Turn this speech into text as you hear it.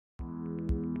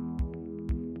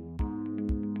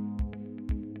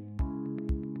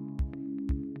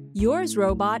Yours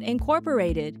Robot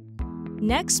Incorporated.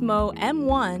 NEXmow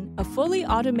M1, a fully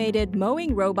automated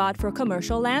mowing robot for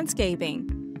commercial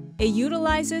landscaping. It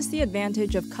utilizes the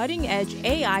advantage of cutting-edge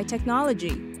AI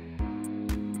technology,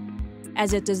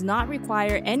 as it does not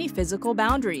require any physical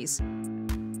boundaries.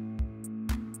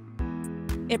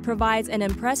 It provides an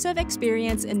impressive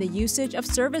experience in the usage of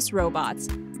service robots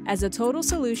as a total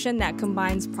solution that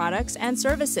combines products and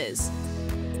services.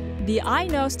 The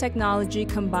iNose technology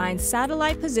combines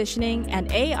satellite positioning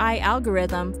and AI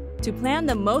algorithm to plan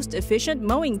the most efficient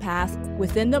mowing path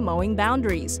within the mowing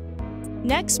boundaries.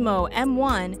 NEXmow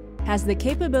M1 has the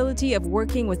capability of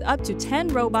working with up to 10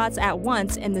 robots at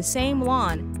once in the same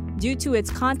lawn due to its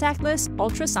contactless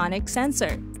ultrasonic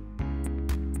sensor.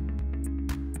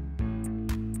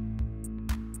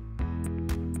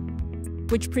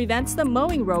 Which prevents the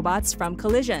mowing robots from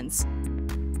collisions.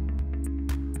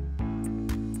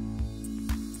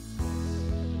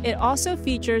 It also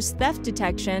features theft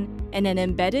detection and an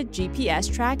embedded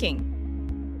GPS tracking.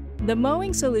 The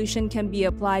mowing solution can be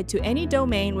applied to any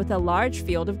domain with a large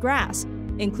field of grass,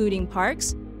 including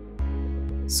parks,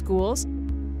 schools,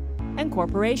 and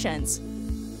corporations.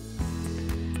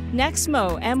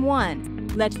 NEXmow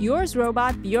M1. Let yours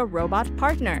robot be your robot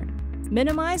partner.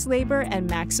 Minimize labor and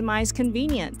maximize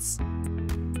convenience.